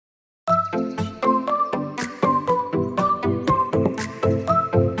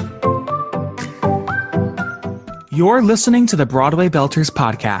You're listening to the Broadway Belters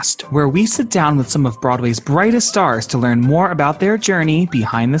podcast, where we sit down with some of Broadway's brightest stars to learn more about their journey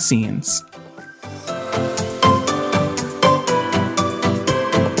behind the scenes.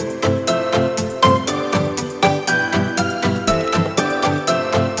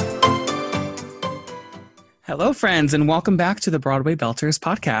 Hello, friends, and welcome back to the Broadway Belters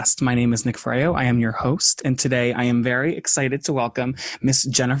podcast. My name is Nick Freo. I am your host, and today I am very excited to welcome Miss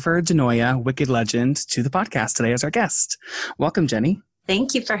Jennifer DiNoia, Wicked Legend, to the podcast today as our guest. Welcome, Jenny.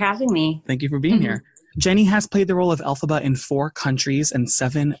 Thank you for having me. Thank you for being here. Jenny has played the role of Elphaba in 4 countries and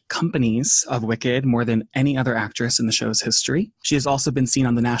 7 companies of Wicked, more than any other actress in the show's history. She has also been seen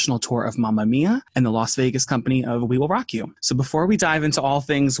on the national tour of Mamma Mia and the Las Vegas company of We Will Rock You. So before we dive into all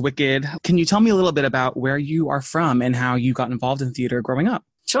things Wicked, can you tell me a little bit about where you are from and how you got involved in theater growing up?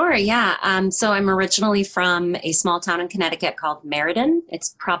 Sure, yeah. So I'm originally from a small town in Connecticut called Meriden.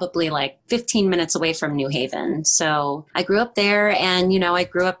 It's probably like 15 minutes away from New Haven. So I grew up there and, I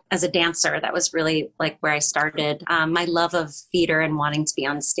grew up as a dancer. That was really like where I started. My love of theater and wanting to be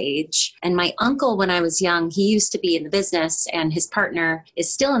on stage. And my uncle, when I was young, he used to be in the business and his partner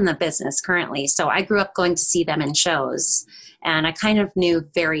is still in the business currently. So I grew up going to see them in shows. And I kind of knew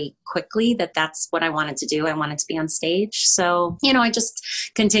very quickly that that's what I wanted to do. I wanted to be on stage. So, I just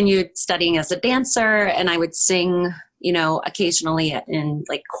continued studying as a dancer and I would sing, occasionally in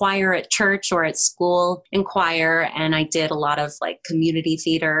like choir at church or at school in choir. And I did a lot of like community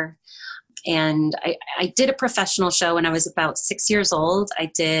theater. And I did a professional show when I was about 6 years old.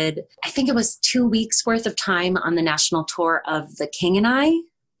 I think it was 2 weeks worth of time on the national tour of The King and I.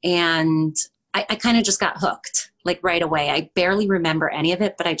 And I kind of just got hooked, like right away. I barely remember any of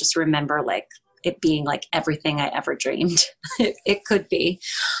it, but I just remember like it being like everything I ever dreamed it could be.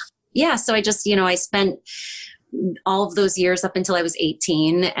 Yeah. So I just, I spent all of those years up until I was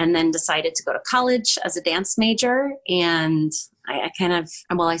 18 and then decided to go to college as a dance major. And I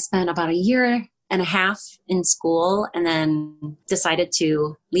spent about a year and a half in school and then decided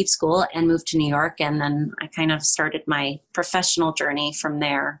to leave school and move to New York. And then I kind of started my professional journey from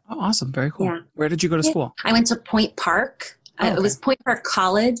there. Oh, awesome. Very cool. Yeah. Where did you go to school? I went to Point Park. Okay. It was Point Park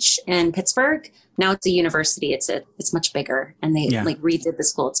College in Pittsburgh. Now it's a university. It's much bigger, and they redid the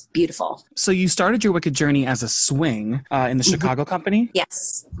school. It's beautiful. So you started your Wicked journey as a swing in the Chicago company?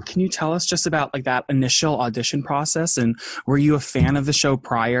 Yes. Can you tell us just about like that initial audition process, and were you a fan of the show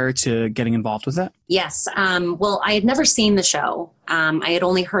prior to getting involved with it? Yes. Well, I had never seen the show. I had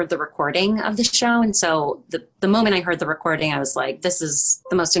only heard the recording of the show, and so the moment I heard the recording, I was like, "This is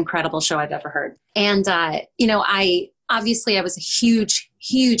the most incredible show I've ever heard." And I was a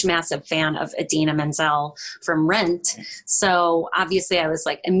huge, massive fan of Idina Menzel from Rent. So obviously I was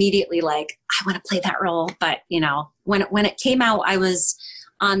like immediately like, I want to play that role. But, when it came out, I was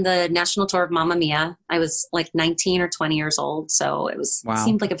on the national tour of Mamma Mia. I was like 19 or 20 years old. So it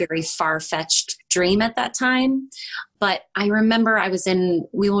seemed like a very far-fetched dream at that time. But I remember I was in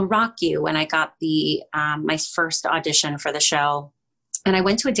We Will Rock You when I got my first audition for the show. And I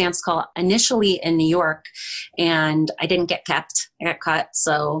went to a dance school initially in New York and I didn't get kept. I got cut.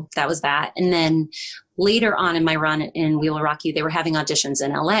 So that was that. And then later on in my run in We Will Rock You, they were having auditions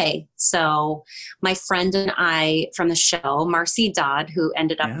in LA. So my friend and I from the show, Marcy Dodd, who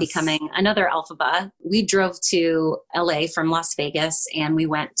ended up becoming another Elphaba, we drove to LA from Las Vegas and we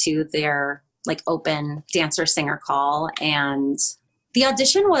went to their like open dancer singer call. And the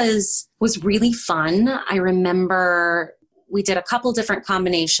audition was really fun. I remember we did a couple different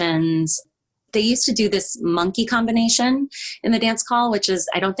combinations. They used to do this monkey combination in the dance call, which is,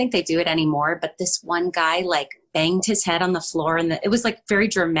 I don't think they do it anymore, but this one guy like banged his head on the floor and it was like very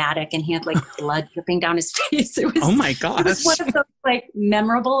dramatic and he had like blood dripping down his face. It was, oh my gosh. It was one of those like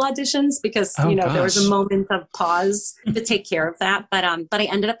memorable auditions because, there was a moment of pause to take care of that. But I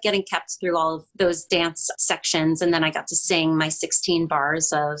ended up getting kept through all of those dance sections. And then I got to sing my 16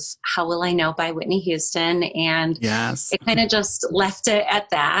 bars of How Will I Know by Whitney Houston. And it kind of just left it at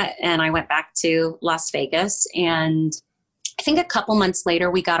that. And I went back to Las Vegas and I think a couple months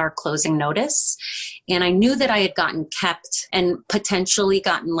later, we got our closing notice and I knew that I had gotten kept and potentially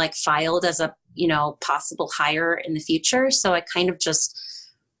gotten like filed as a, possible hire in the future. So I kind of just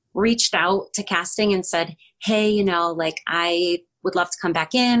reached out to casting and said, hey, I would love to come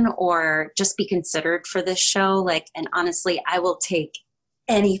back in or just be considered for this show. And honestly, I will take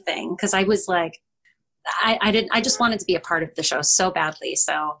anything. Cause I was like, I just wanted to be a part of the show so badly.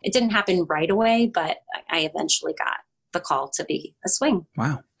 So it didn't happen right away, but I eventually got the call to be a swing.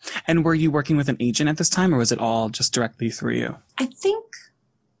 Wow. And were you working with an agent at this time or was it all just directly through you? I think,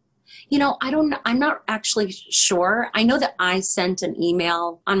 I'm not actually sure. I know that I sent an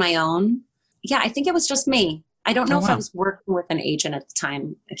email on my own. Yeah, I think it was just me. I don't know Oh, if I wow. was working with an agent at the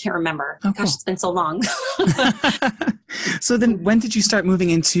time. I can't remember. Oh, Gosh, cool. it's been so long. So then when did you start moving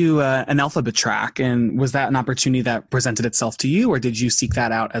into an Alphabet track? And was that an opportunity that presented itself to you, or did you seek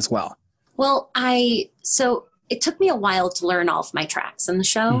that out as well? Well, so it took me a while to learn all of my tracks in the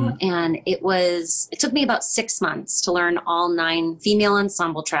show. Mm-hmm. And it took me about 6 months to learn all 9 female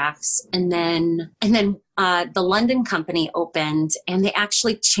ensemble tracks. And then the London company opened and they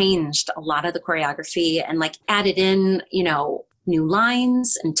actually changed a lot of the choreography and like added in, new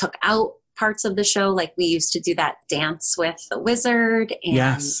lines and took out parts of the show. Like we used to do that dance with the wizard and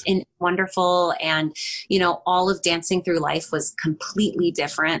Yes. in Wonderful. And, all of Dancing Through Life was completely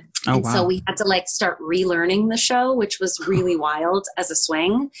different. Oh, And so wow. we had to like start relearning the show, which was really wild as a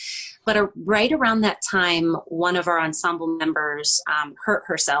swing. But right around that time, one of our ensemble members hurt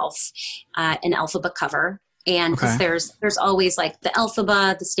herself in Elphaba cover. And because Okay. there's always like the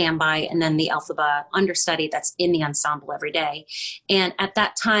Elphaba, the standby, and then the Elphaba understudy that's in the ensemble every day. And at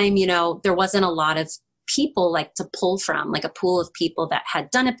that time, there wasn't a lot of people like to pull from, like a pool of people that had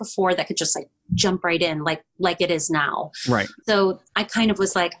done it before that could just like jump right in like it is now. Right. So I kind of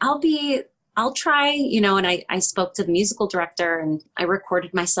was like, I'll try, and I spoke to the musical director and I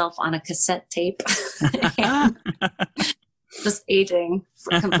recorded myself on a cassette tape. And just aging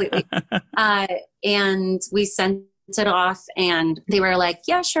completely. And we sent it off and they were like,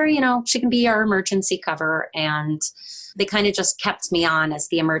 yeah, sure. She can be our emergency cover. And they kind of just kept me on as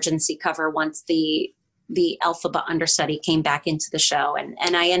the emergency cover once the Elphaba understudy came back into the show.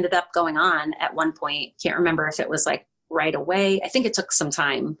 And I ended up going on at one point. Can't remember if it was like right away. I think it took some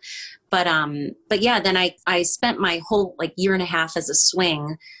time, but yeah, then I spent my whole like year and a half as a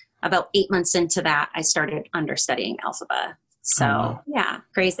swing. About 8 months into that, I started understudying Elphaba. So, wow. Yeah,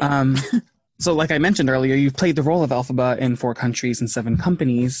 crazy. So like I mentioned earlier, you've played the role of Elphaba in 4 countries and 7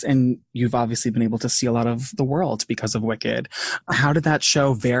 companies, and you've obviously been able to see a lot of the world because of Wicked. How did that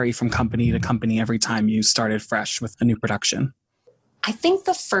show vary from company to company every time you started fresh with a new production? I think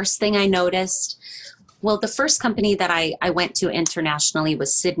the first thing I noticed, the first company that I went to internationally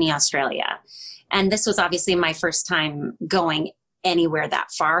was Sydney, Australia. And this was obviously my first time going anywhere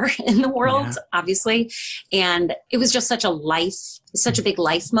that far in the world, obviously. And it was just such a big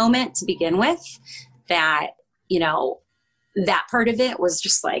life moment to begin with that, that part of it was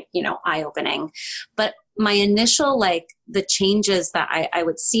just like, eye-opening. But my initial, like the changes that I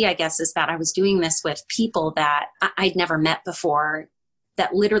would see, I guess, is that I was doing this with people that I'd never met before,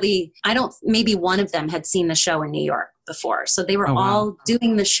 that literally, maybe one of them had seen the show in New York before. So they were all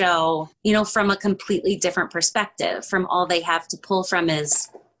doing the show, from a completely different perspective. From all they have to pull from is,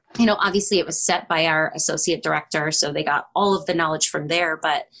 obviously it was set by our associate director. So they got all of the knowledge from there,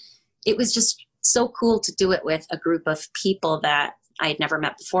 but it was just so cool to do it with a group of people that I had never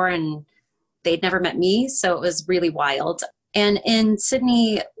met before and they'd never met me. So it was really wild. And in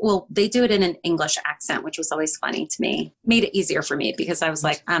Sydney, they do it in an English accent, which was always funny to me. Made it easier for me because I was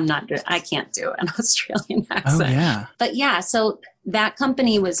like, I can't do an Australian accent. Oh, yeah. But yeah, so that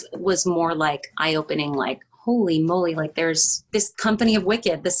company was more like eye-opening, like, holy moly, like there's this company of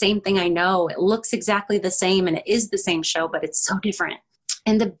Wicked, the same thing I know. It looks exactly the same and it is the same show, but it's so different.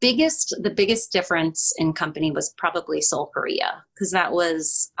 And the biggest difference in company was probably Seoul, Korea, because that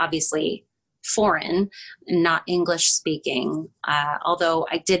was obviously foreign, not English speaking. Although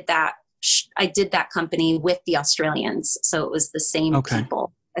I did that company with the Australians, so it was the same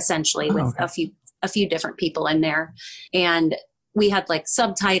people essentially with a few different people in there, and we had like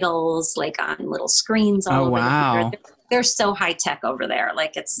subtitles like on little screens all over. Wow. They're so high tech over there.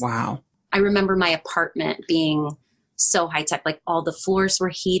 Like it's wow. I remember my apartment being so high tech, like all the floors were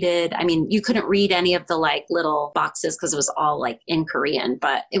heated. I mean, you couldn't read any of the like little boxes because it was all like in Korean,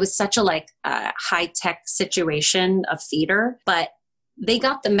 but it was such a like high tech situation of theater, but they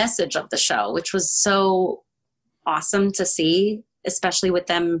got the message of the show, which was so awesome to see, especially with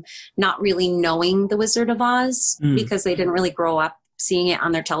them not really knowing The Wizard of Oz because they didn't really grow up seeing it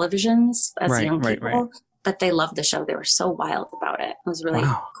on their televisions as young people. Right. But they loved the show. They were so wild about it. It was really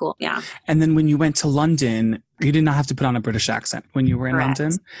cool. Yeah. And then when you went to London, you did not have to put on a British accent when you were in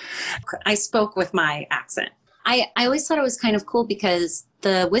London? I spoke with my accent. I always thought it was kind of cool because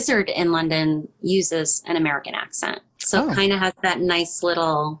the wizard in London uses an American accent. So it kind of has that nice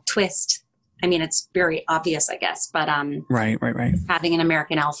little twist. I mean, it's very obvious, I guess, but right. Having an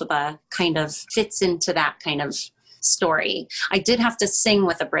American Elphaba kind of fits into that kind of story. I did have to sing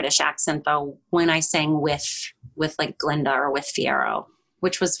with a British accent though when I sang with like Glinda or with Fiyero,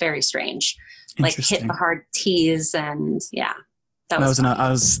 which was very strange. Like hit the hard T's and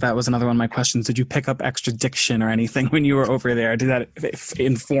That was another one of my questions. Did you pick up extra diction or anything when you were over there? Did that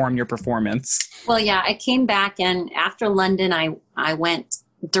inform your performance? Well, yeah, I came back, and after London, I went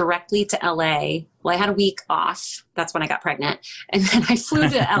directly to LA. Well, I had a week off. That's when I got pregnant. And then I flew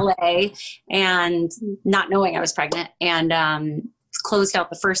to LA and not knowing I was pregnant, and closed out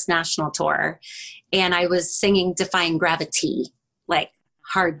the first national tour. And I was singing Defying Gravity, like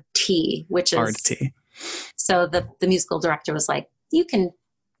hard T, which is hard T. So the musical director was like, you can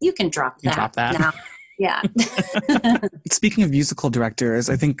drop that now. Yeah. Speaking of musical directors,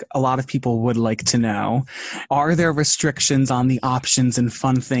 I think a lot of people would like to know, are there restrictions on the options and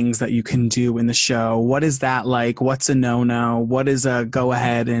fun things that you can do in the show? What is that like? What's a no-no? What is a go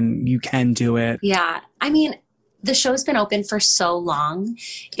ahead and you can do it? Yeah. I mean, the show's been open for so long.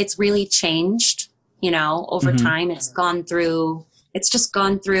 It's really changed, over time. It's just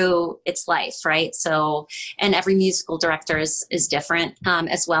gone through its life, right? So, and every musical director is different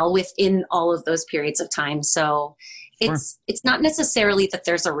as well within all of those periods of time. So it's not necessarily that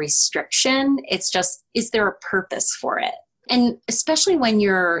there's a restriction. It's just, is there a purpose for it? And especially when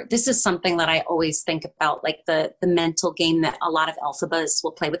this is something that I always think about, like the mental game that a lot of alphabas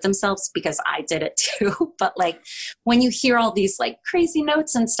will play with themselves, because I did it too. But like when you hear all these like crazy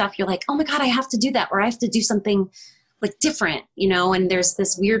notes and stuff, you're like, oh my God, I have to do that, or I have to do something like different, and there's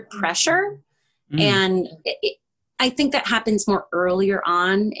this weird pressure. And I think that happens more earlier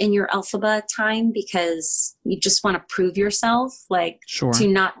on in your alphaba time, because you just want to prove yourself, to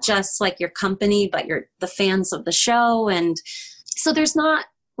not just like your company, but the fans of the show. And so there's not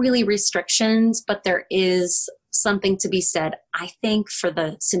really restrictions, but there is something to be said, I think, for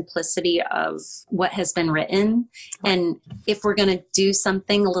the simplicity of what has been written. And if we're going to do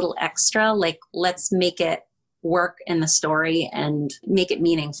something a little extra, like let's make it work in the story and make it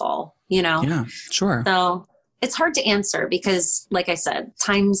meaningful, Yeah, sure. So it's hard to answer because, like I said,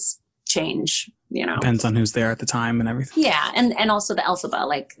 times change, Depends on who's there at the time and everything. Yeah. And also the alphabet,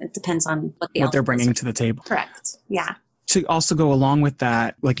 like it depends on what they're bringing to the table. Correct. Yeah. To also go along with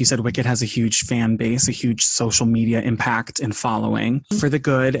that, like you said, Wicked has a huge fan base, a huge social media impact and following, for the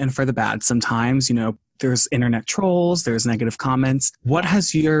good and for the bad. Sometimes, there's internet trolls, there's negative comments. What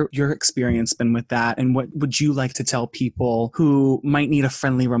has your experience been with that? And what would you like to tell people who might need a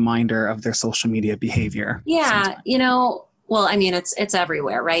friendly reminder of their social media behavior? Yeah. Sometimes? Well, I mean, it's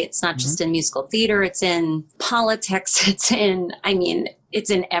everywhere, right? It's not just in musical theater. It's in politics. It's in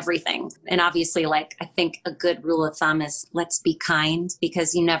everything. And obviously, like, I think a good rule of thumb is let's be kind,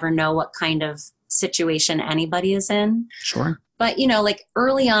 because you never know what kind of situation anybody is in. Sure. But, like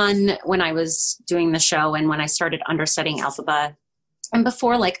early on when I was doing the show and when I started understudying alphaba, and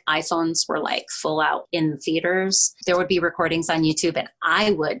before like iPhones were like full out in theaters, there would be recordings on YouTube and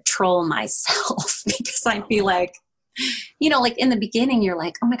I would troll myself because I'd be like, like in the beginning, you're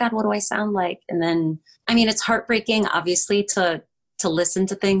like, oh my God, what do I sound like? And then, I mean, it's heartbreaking, obviously, to listen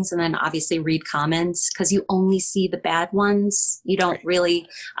to things and then obviously read comments, because you only see the bad ones. You don't really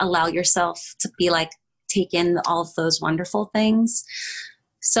allow yourself to be like, take in all of those wonderful things.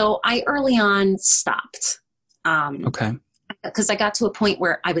 So I early on stopped. Okay. Because I got to a point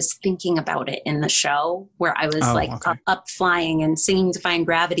where I was thinking about it in the show, where I was up flying and singing Defying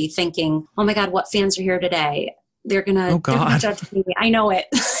Gravity, thinking, oh my God, what fans are here today? They're gonna judge me. I know it.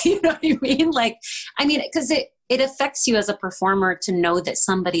 You know what I mean? Like, I mean, because it affects you as a performer to know that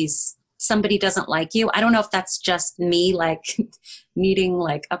somebody doesn't like you. I don't know if that's just me like needing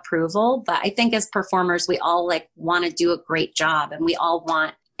like approval, but I think as performers, we all like want to do a great job, and we all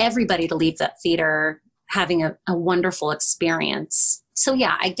want everybody to leave that theater having a wonderful experience. So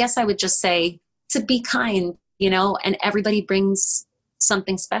yeah, I guess I would just say to be kind, and everybody brings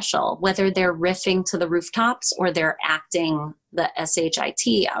something special, whether they're riffing to the rooftops or they're acting the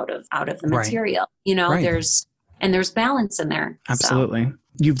SHIT out of the material, there's balance in there. Absolutely. So.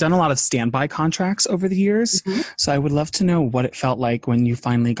 You've done a lot of standby contracts over the years. Mm-hmm. So I would love to know what it felt like when you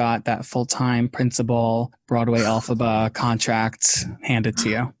finally got that full-time principal Broadway alphaba contract handed to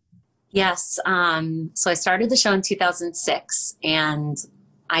you. Yes. So I started the show in 2006 and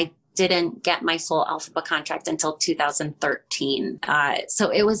I didn't get my full alphaba contract until 2013. So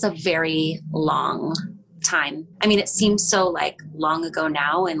it was a very long time. I mean, it seems so like long ago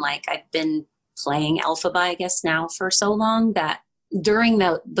now. And like I've been playing alphaba, I guess, now for so long that during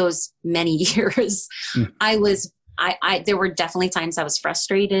those many years, there were definitely times I was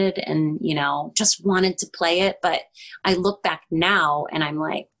frustrated and, just wanted to play it. But I look back now and I'm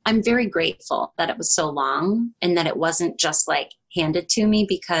like, I'm very grateful that it was so long and that it wasn't just like handed to me,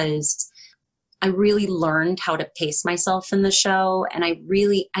 because I really learned how to pace myself in the show. And I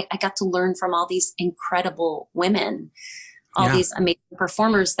got to learn from all these incredible women all Yeah. these amazing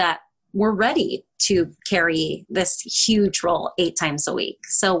performers that were ready to carry this huge role 8 times a week.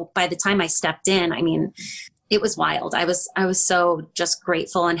 So by the time I stepped in, I mean, it was wild. I was so just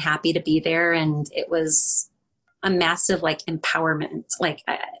grateful and happy to be there. And it was a massive like empowerment. Like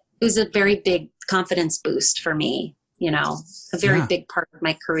it was a very big confidence boost for me, you know, a very big part of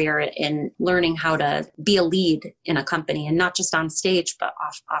my career in learning how to be a lead in a company, and not just on stage, but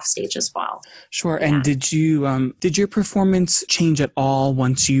off stage as well. Sure. Yeah. And did your performance change at all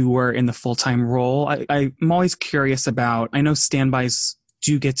once you were in the full-time role? I'm always curious about, I know standbys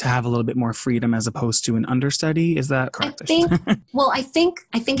do get to have a little bit more freedom as opposed to an understudy. Is that correct? I think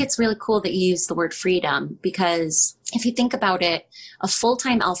it's really cool that you use the word freedom, because if you think about it, a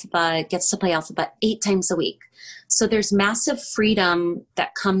full-time Elphaba gets to play Elphaba 8 times a week. So there's massive freedom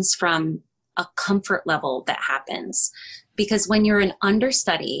that comes from a comfort level that happens, because when you're an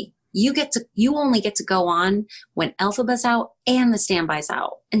understudy, you only get to go on when Elphaba's out and the standby's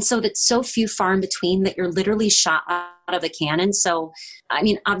out. And so that's so few far in between that you're literally shot out of a cannon. So, I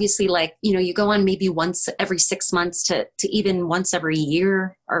mean, obviously, like, you know, you go on maybe once every 6 months to even once every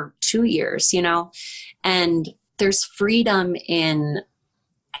year or 2 years, you know, and there's freedom in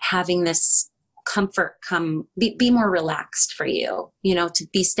having this comfort be more relaxed for you, you know, to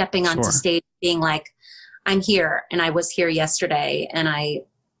be stepping onto stage, being like, I'm here and I was here yesterday, and I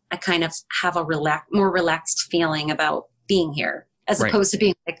kind of have a more relaxed feeling about being here, as opposed to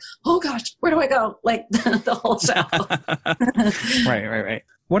being like, oh gosh, where do I go? Like the whole show. Right.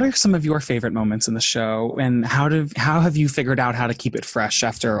 What are some of your favorite moments in the show, and how have you figured out how to keep it fresh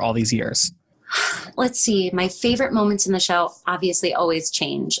after all these years? Let's see. My favorite moments in the show obviously always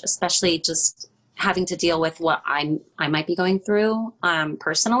change, especially just having to deal with what I might be going through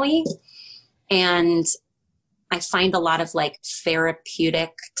personally. And I find a lot of like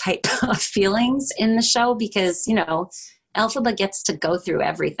therapeutic type of feelings in the show, because, you know, Elphaba gets to go through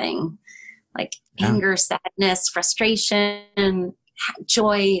everything, like anger, sadness, frustration,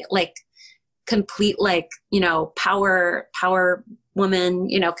 joy, like complete, like, you know, power woman,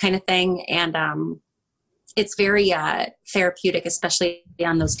 you know, kind of thing. And it's very therapeutic, especially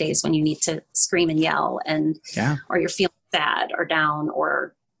on those days when you need to scream and yell, and or you're feeling sad or down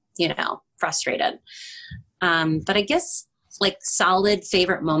or, you know, frustrated. But I guess like solid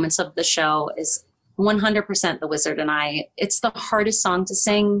favorite moments of the show is 100% The Wizard and I. It's the hardest song to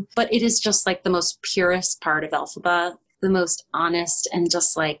sing, but it is just like the most purest part of Elphaba, the most honest and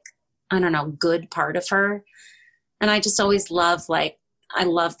just like, I don't know, good part of her. And I just always love, like, I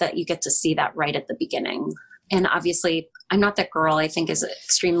love that you get to see that right at the beginning. And obviously, I'm Not That Girl, I think, is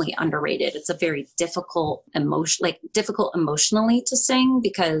extremely underrated. It's a very difficult emotionally to sing,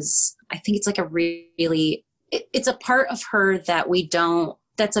 because I think it's like a really, it's a part of her that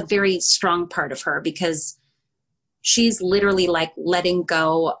that's a very strong part of her, because she's literally like letting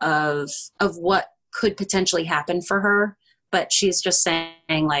go of what could potentially happen for her. But she's just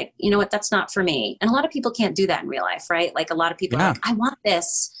saying, like, you know what, that's not for me. And a lot of people can't do that in real life, right? Like a lot of people are like, I want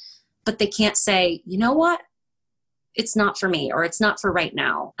this, but they can't say, you know what, it's not for me, or it's not for right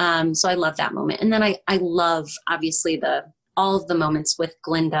now. So I love that moment. And then I love, obviously, all of the moments with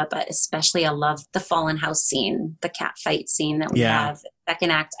Glinda, but especially I love the Fallen House scene, the cat fight scene that we have,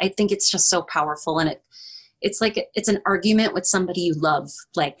 second act. I think it's just so powerful. And it's like, it's an argument with somebody you love,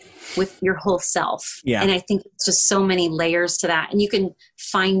 like with your whole self. Yeah. And I think it's just so many layers to that. And you can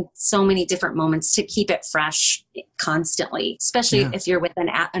find so many different moments to keep it fresh constantly, especially if you're with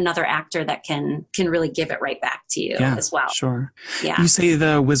another actor that can really give it right back to you as well. Sure. Yeah. You say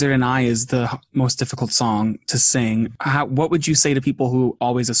The Wizard and I is the most difficult song to sing. What would you say to people who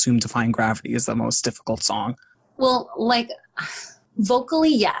always assume Defying Gravity is the most difficult song? Well, like,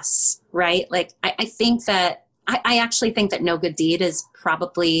 vocally, yes, right? Like, I think that, I actually think that No Good Deed is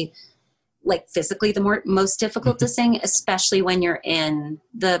probably like physically the most difficult to sing, especially when you're in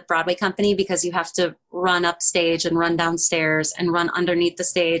the Broadway company, because you have to run upstage and run downstairs and run underneath the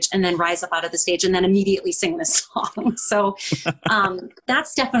stage and then rise up out of the stage and then immediately sing this song. So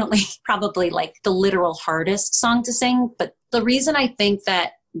that's definitely probably like the literal hardest song to sing. But the reason I think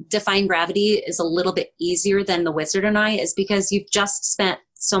that Defying Gravity is a little bit easier than The Wizard and I is because you've just spent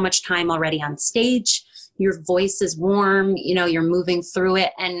so much time already on stage. Your voice is warm, you know, you're moving through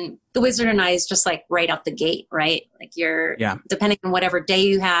it. And The Wizard and I is just like right out the gate, right? Like you're, depending on whatever day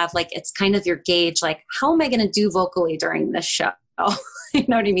you have, like it's kind of your gauge, like, how am I going to do vocally during this show? You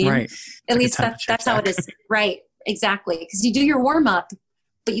know what I mean? Right. At least that's how it is. Right. Exactly. Because you do your warm up,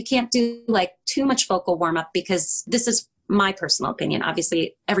 but you can't do like too much vocal warm up, because this is my personal opinion.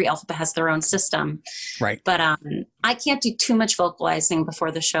 Obviously, every Elphaba has their own system. Right. But I can't do too much vocalizing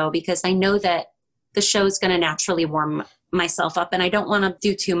before the show, because I know that the show is going to naturally warm myself up and I don't want to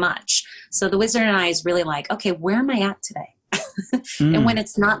do too much. So the Wizard and I is really like, okay, where am I at today? And when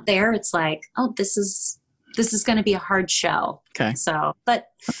it's not there, it's like, oh, this is going to be a hard show. Okay. So, but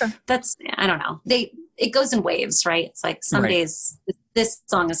that's, I don't know. It goes in waves, right? It's like some days this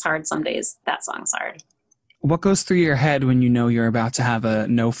song is hard. Some days that song's hard. What goes through your head when you know you're about to have a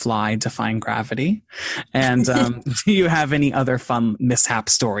no-fly defying gravity? And do you have any other fun mishap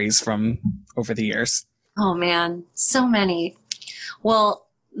stories from over the years? Oh man, so many. Well,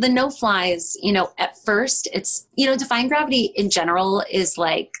 the no-flies, at first it's, defying gravity in general is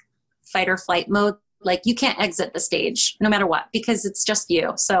like fight or flight mode. Like you can't exit the stage no matter what, because it's just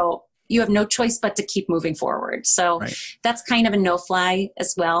you. So you have no choice but to keep moving forward. So that's kind of a no-fly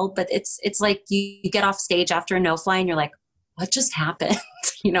as well. But it's like you get off stage after a no-fly and you're like, what just happened?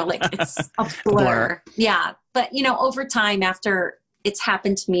 Like it's a blur. Yeah. But, over time, after it's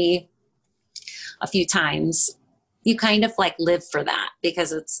happened to me a few times, you kind of like live for that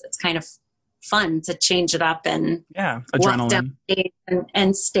because it's kind of fun to change it up and walk down stage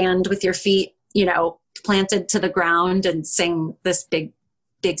and stand with your feet, planted to the ground and sing this big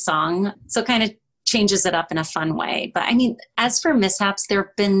song. So kind of changes it up in a fun way. But I mean, as for mishaps, there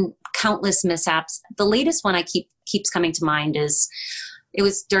have been countless mishaps. The latest one keeps coming to mind is it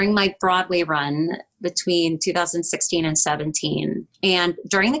was during my Broadway run between 2016 and 17. And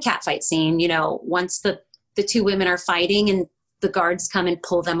during the catfight scene, once the two women are fighting and the guards come and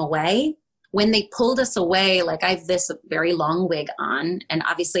pull them away, when they pulled us away, like I have this very long wig on and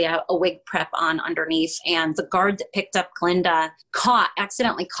obviously I have a wig prep on underneath, and the guard that picked up Glinda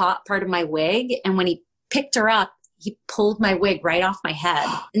accidentally caught part of my wig. And when he picked her up, he pulled my wig right off my head.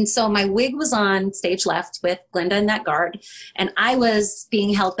 And so my wig was on stage left with Glinda and that guard. And I was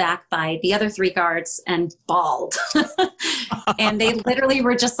being held back by the other three guards and bald. And they literally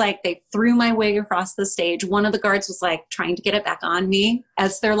were just like, they threw my wig across the stage. One of the guards was like trying to get it back on me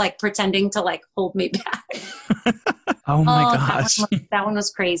as they're like pretending to like hold me back. Oh my gosh. That one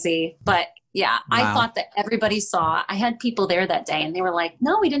was crazy. But yeah, wow. I thought that everybody saw. I had people there that day and they were like,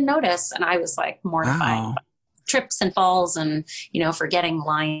 no, we didn't notice. And I was like mortified. Wow. Trips and falls and, forgetting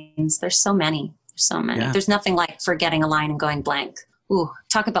lines. There's so many. Yeah. There's nothing like forgetting a line and going blank. Ooh,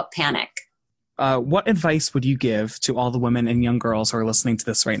 talk about panic. What advice would you give to all the women and young girls who are listening to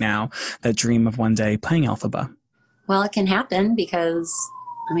this right now that dream of one day playing Elphaba? Well, it can happen because,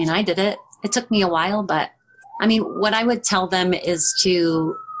 I did it. It took me a while, but what I would tell them is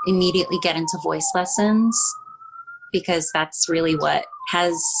to immediately get into voice lessons, because that's really what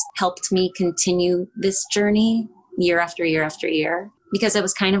has helped me continue this journey year after year after year, because I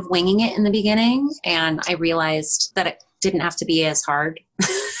was kind of winging it in the beginning and I realized that it didn't have to be as hard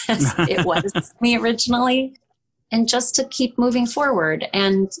as it was me originally, and just to keep moving forward.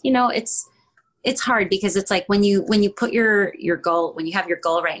 And, it's hard because it's like when you put your goal, when you have your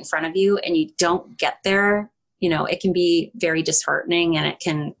goal right in front of you and you don't get there, it can be very disheartening and it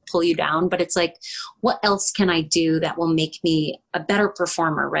can pull you down, but it's like, what else can I do that will make me a better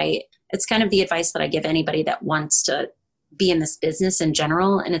performer, right? It's kind of the advice that I give anybody that wants to be in this business in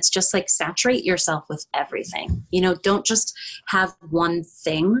general. And it's just like, saturate yourself with everything, don't just have one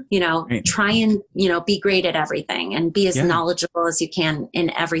thing, right. Try and, be great at everything and be as knowledgeable as you can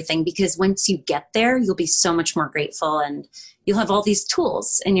in everything, because once you get there, you'll be so much more grateful and you'll have all these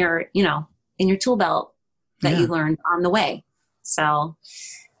tools in your tool belt that you learned on the way. So,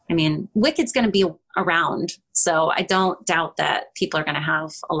 Wicked's going to be around. So I don't doubt that people are going to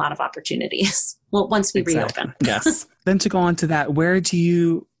have a lot of opportunities. Well, once we reopen. Yes. Then to go on to that,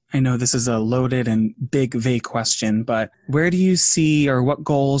 I know this is a loaded and big, vague question, but where do you see, or what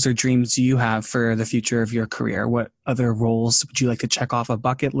goals or dreams do you have for the future of your career? What other roles would you like to check off a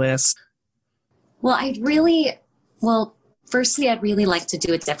bucket list? Well, firstly, I'd really like to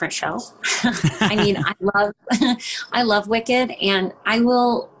do a different show. I love Wicked, and I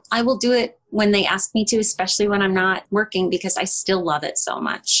will do it when they ask me to, especially when I'm not working, because I still love it so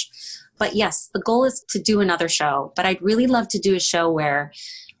much. But yes, the goal is to do another show, but I'd really love to do a show where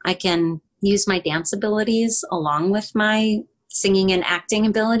I can use my dance abilities along with my singing and acting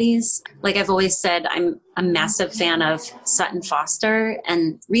abilities. Like I've always said, I'm a massive fan of Sutton Foster,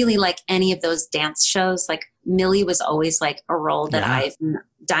 and really like any of those dance shows, like Millie was always like a role that I'm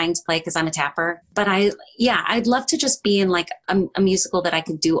dying to play because I'm a tapper. But I'd love to just be in like a musical that I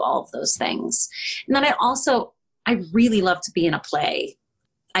could do all of those things. And then I really love to be in a play.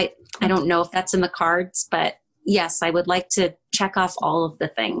 I don't know if that's in the cards, but yes, I would like to check off all of the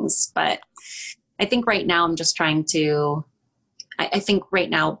things. But I think right now I'm just trying to, I think right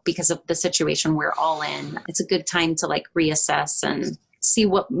now, because of the situation we're all in, it's a good time to like reassess and see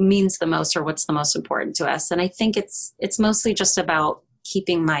what means the most or what's the most important to us. And I think it's mostly just about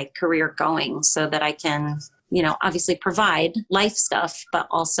keeping my career going so that I can, obviously provide life stuff, but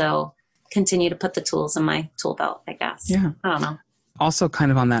also continue to put the tools in my tool belt, I guess. Yeah. I don't know. Also, kind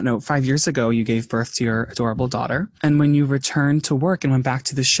of on that note, 5 years ago, you gave birth to your adorable daughter. And when you returned to work and went back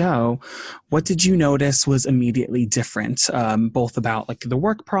to the show, what did you notice was immediately different, both about like the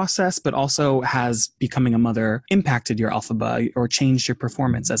work process, but also has becoming a mother impacted your Elphaba or changed your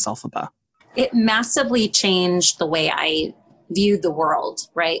performance as Elphaba? It massively changed the way I viewed the world,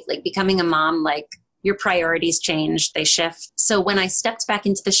 right? Like becoming a mom, like your priorities change, they shift. So when I stepped back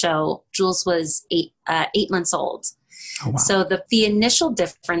into the show, Jules was 8 months old. Oh, wow. So the initial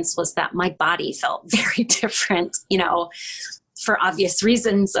difference was that my body felt very different, for obvious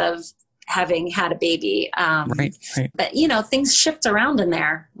reasons of having had a baby. Right. But, things shift around in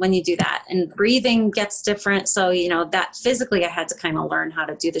there when you do that, and breathing gets different. So, that physically I had to kind of learn how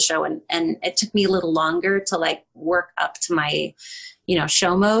to do the show. And it took me a little longer to like work up to my,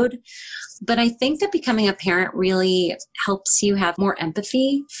 show mode. But I think that becoming a parent really helps you have more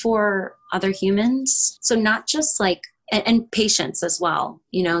empathy for other humans. So not just like, and patience as well,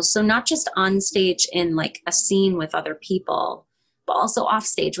 so not just on stage in like a scene with other people, but also off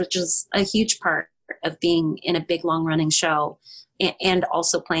stage, which is a huge part of being in a big long running show and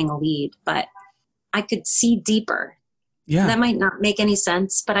also playing a lead. But I could see deeper. Yeah. That might not make any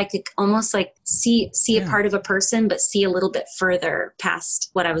sense, but I could almost like see a part of a person, but see a little bit further past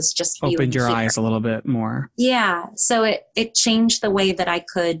what I was just viewing. Opened your here. eyes a little bit more. Yeah. So it changed the way that I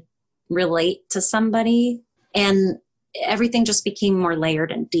could relate to somebody, and everything just became more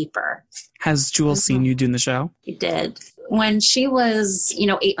layered and deeper. Has Jules seen you doing the show? She did. When she was,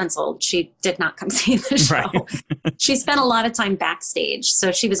 8 months old, she did not come see the show. Right. She spent a lot of time backstage.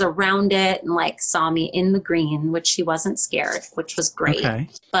 So she was around it and like saw me in the green, which she wasn't scared, which was great. Okay.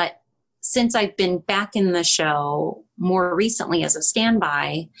 But since I've been back in the show more recently as a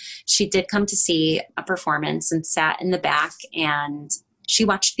standby, she did come to see a performance and sat in the back, and she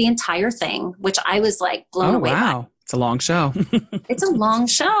watched the entire thing, which I was like blown away by. It's a long show. It's a long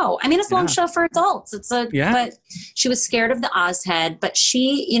show. I mean, it's a long show for adults. But she was scared of the Oz head, but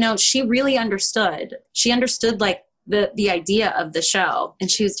she, she really understood. She understood like the idea of the show, and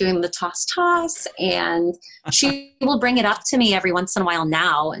she was doing the toss, and she will bring it up to me every once in a while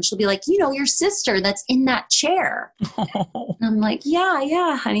now. And she'll be like, your sister that's in that chair. Oh. And I'm like,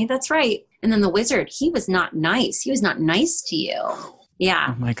 yeah, honey, that's right. And then the wizard, he was not nice. He was not nice to you.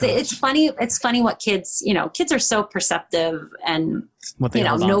 Yeah. Oh my gosh. It's funny. It's funny what kids are so perceptive and, what they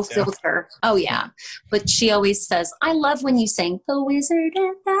no filter. Oh yeah. But she always says, I love when you sing The Wizard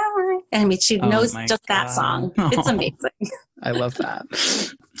and I. I mean, she knows just that song. It's amazing. I love that.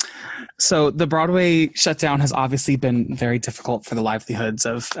 So the Broadway shutdown has obviously been very difficult for the livelihoods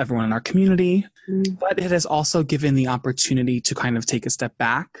of everyone in our community, but it has also given the opportunity to kind of take a step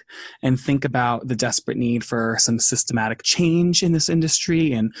back and think about the desperate need for some systematic change in this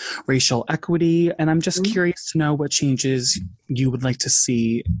industry and racial equity. And I'm just curious to know what changes you would like to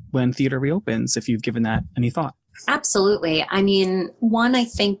see when theater reopens, if you've given that any thought. Absolutely. I mean, one, I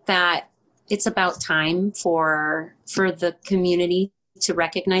think that it's about time for the community to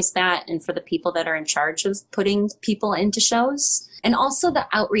recognize that, and for the people that are in charge of putting people into shows, and also the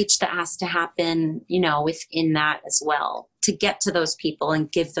outreach that has to happen, within that as well, to get to those people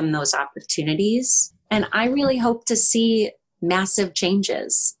and give them those opportunities. And I really hope to see massive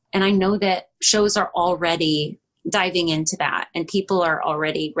changes. And I know that shows are already diving into that, and people are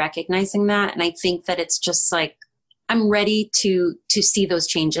already recognizing that. And I think that it's just like, I'm ready to see those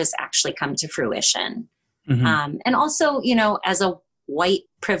changes actually come to fruition. Mm-hmm. And also, as a white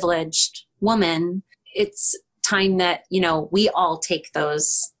privileged woman, it's time that, we all take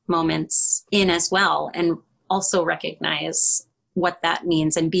those moments in as well, and also recognize what that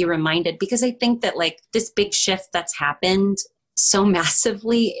means and be reminded, because I think that like this big shift that's happened so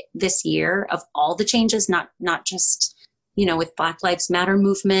massively this year of all the changes, not just, with Black Lives Matter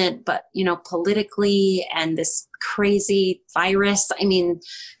movement, but, politically, and this crazy virus. I mean,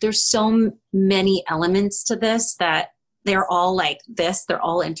 there's so many elements to this that they're all like this. They're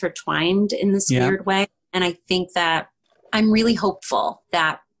all intertwined in this weird way. And I think that I'm really hopeful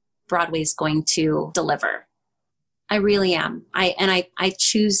that Broadway is going to deliver. I really am. I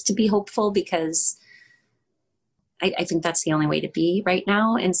choose to be hopeful because I think that's the only way to be right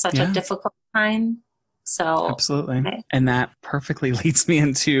now in such a difficult time. So absolutely. And that perfectly leads me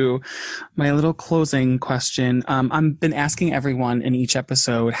into my little closing question. I've been asking everyone in each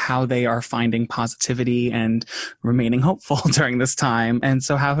episode how they are finding positivity and remaining hopeful during this time. And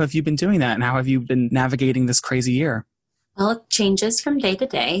so how have you been doing that? And how have you been navigating this crazy year? Well, it changes from day to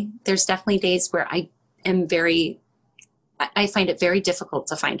day. There's definitely days where I find it very difficult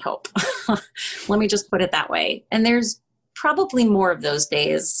to find hope. Let me just put it that way. And there's probably more of those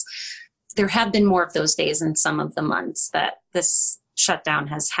days. There have been more of those days in some of the months that this shutdown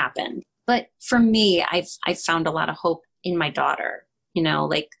has happened. But for me, I've found a lot of hope in my daughter,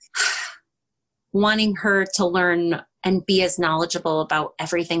 like wanting her to learn and be as knowledgeable about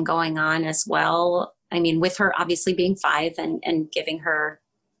everything going on as well. I mean, with her obviously being 5 and giving her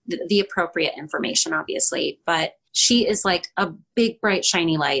the appropriate information, obviously, but she is like a big, bright,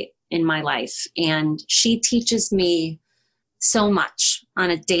 shiny light in my life. And she teaches me so much on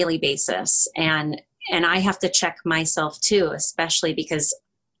a daily basis. And I have to check myself too, especially because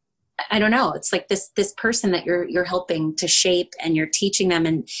I don't know, it's like this person that you're helping to shape, and you're teaching them,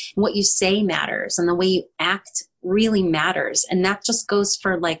 and what you say matters, and the way you act really matters. And that just goes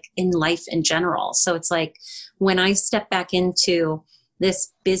for like in life in general. So it's like when I step back into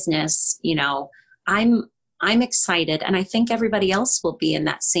this business, I'm excited, and I think everybody else will be in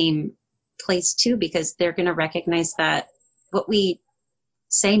that same place too, because they're going to recognize that what we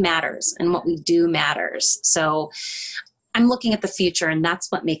say matters and what we do matters. So I'm looking at the future, and that's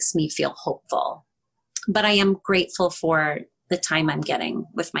what makes me feel hopeful. But I am grateful for the time I'm getting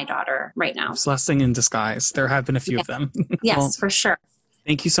with my daughter right now. Blessing in disguise. There have been a few of them. Yes, Well, for sure.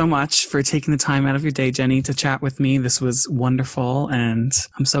 thank you so much for taking the time out of your day, Jenny, to chat with me. This was wonderful, and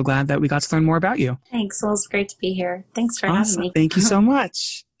I'm so glad that we got to learn more about you. Thanks. Well, it's great to be here. Thanks for having me. Thank you so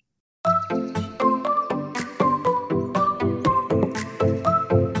much.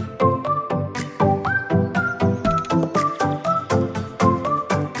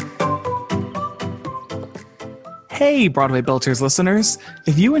 Hey, Broadway Builders listeners.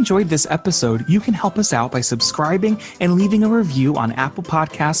 If you enjoyed this episode, you can help us out by subscribing and leaving a review on Apple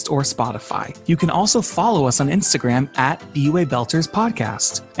Podcasts or Spotify. You can also follow us on Instagram at BUA Belters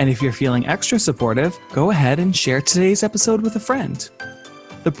Podcast. And if you're feeling extra supportive, go ahead and share today's episode with a friend.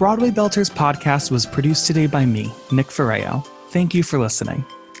 The Broadway Belters Podcast was produced today by me, Nick Ferreo. Thank you for listening.